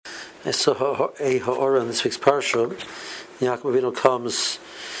I saw a ha'ora in this week's parsha. Yaakov Avinu comes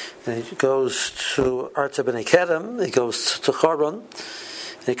and he goes to Arta B'nai Kedem. He goes to Charan.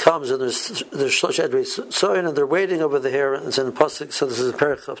 And he comes and there's Shlosh Edrei Soin and they're waiting over there. And it's in the pasuk. So this is a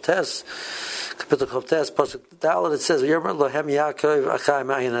Perek Chavtes, Kapitel Chavtes, pasuk Dalet. It says, "Yermer Lohem Yaakov Achai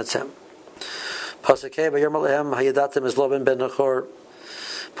Ma'ayin Atzem." Pasuk Hey, "Yermer Lohem Hayadatim Es Loben Ben Nachor."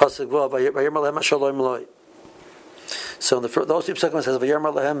 Pasuk Vav, "Yermer Lohem Shalom Loi." So in those two psukim it says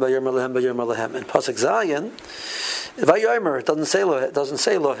Vayirma Lahem, Vayirma Lahem, Vayirma Lahem. In pasuk Zayin, Vayomer it doesn't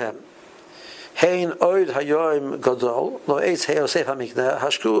say Lohem. Hein Oid Hayoim Gadol Lo Eitz Heosef Hamikneh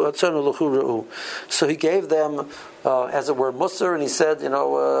Hashku Atzonu Luchu Reu. So he gave them, as it were, Musar, and he said, you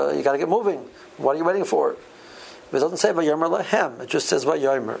got to get moving. What are you waiting for? But it doesn't say Vayirma Lahem. It just says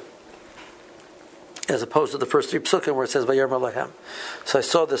Vayomer, as opposed to the first three psukim where it says Vayirma Lahem. So I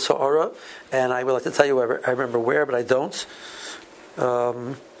saw this ha'ara, and I would like to tell you I remember where, but I don't.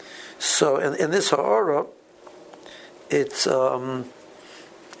 So in this ha'ara, he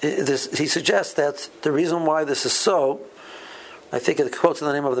suggests that the reason why this is so, I think it quotes in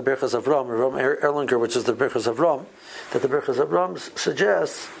the name of the Birchas Avram Erlinger, which is the Birchas Avram, that the Birchas Avram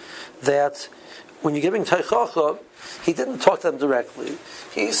suggests that when you're giving Teichacha, he didn't talk to them directly.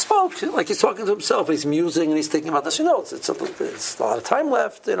 He spoke like he's talking to himself. He's musing and he's thinking about this. It's a lot of time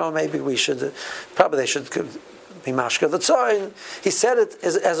left. Maybe they should be mashka the tzayin. He said it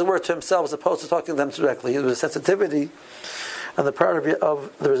as it were to himself, as opposed to talking to them directly. There was a sensitivity on the part of Yaakov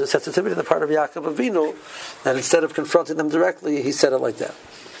Avinu, that instead of confronting them directly, he said it like that.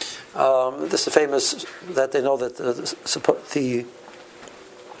 This is famous that they know that the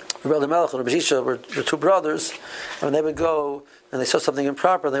Rebbe Melech and Rebbe Zisha were two brothers, and when they would go and they saw something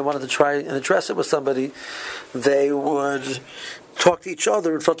improper and they wanted to try and address it with somebody, they would talk to each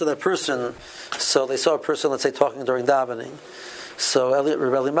other in front of that person. So they saw a person, let's say, talking during davening. So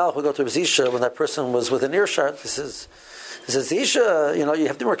Rebbe Melech would go to Rebbe Zisha when that person was within earshot. He says, Zisha, you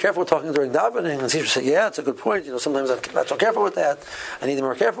have to be more careful with talking during davening. And Zisha said, yeah, it's a good point. Sometimes I'm not so careful with that. I need to be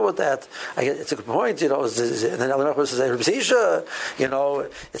more careful with that. It's a good point. And then Elin says, Zisha,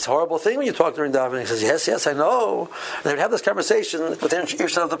 it's a horrible thing when you talk during davening. He says, yes, I know. And they would have this conversation within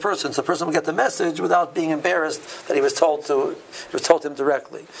earshot of the person. So the person would get the message without being embarrassed that he was told to him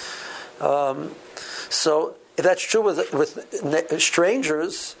directly. So if that's true with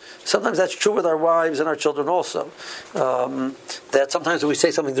strangers, sometimes that's true with our wives and our children also. That sometimes when we say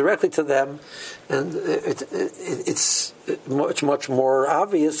something directly to them, and it's much more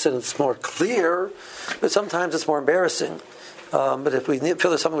obvious and it's more clear, but sometimes it's more embarrassing. But if we feel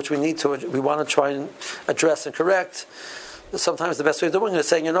there's something which we want to try and address and correct, sometimes the best way of doing it is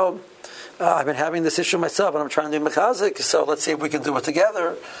saying, I've been having this issue myself and I'm trying to do mechazik, so let's see if we can do it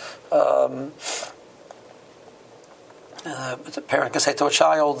together. A parent can say to a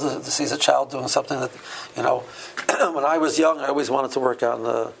child, sees a child doing something that, when I was young, I always wanted to work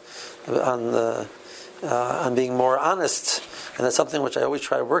on being more honest, and that's something which I always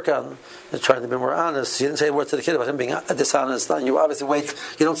try to work on, trying to be more honest. You didn't say a word to the kid about him being dishonest, and you obviously wait.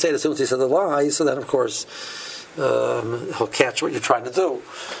 You don't say it as soon as he said the lie, so then of course he'll catch what you're trying to do.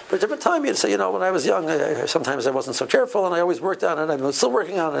 But at a different time, you'd say, when I was young, sometimes I wasn't so careful, and I always worked on it. I'm still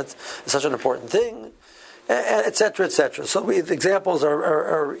working on it. It's such an important thing. Etc., etc. So the examples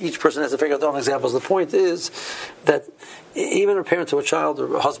are each person has to figure out their own examples. The point is that even a parent to a child,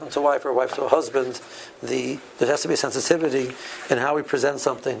 or a husband to a wife, or a wife to a husband, there has to be a sensitivity in how we present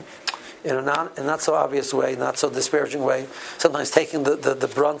something in a not so obvious way, not so disparaging way. Sometimes taking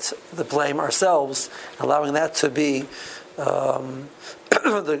the brunt, the blame ourselves, allowing that to be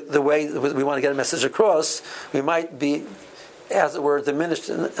the way we want to get a message across. We might be, as it were, diminished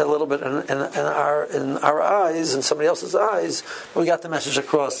a little bit in our eyes, in somebody else's eyes, we got the message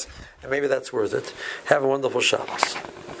across, and maybe that's worth it. Have a wonderful Shabbos.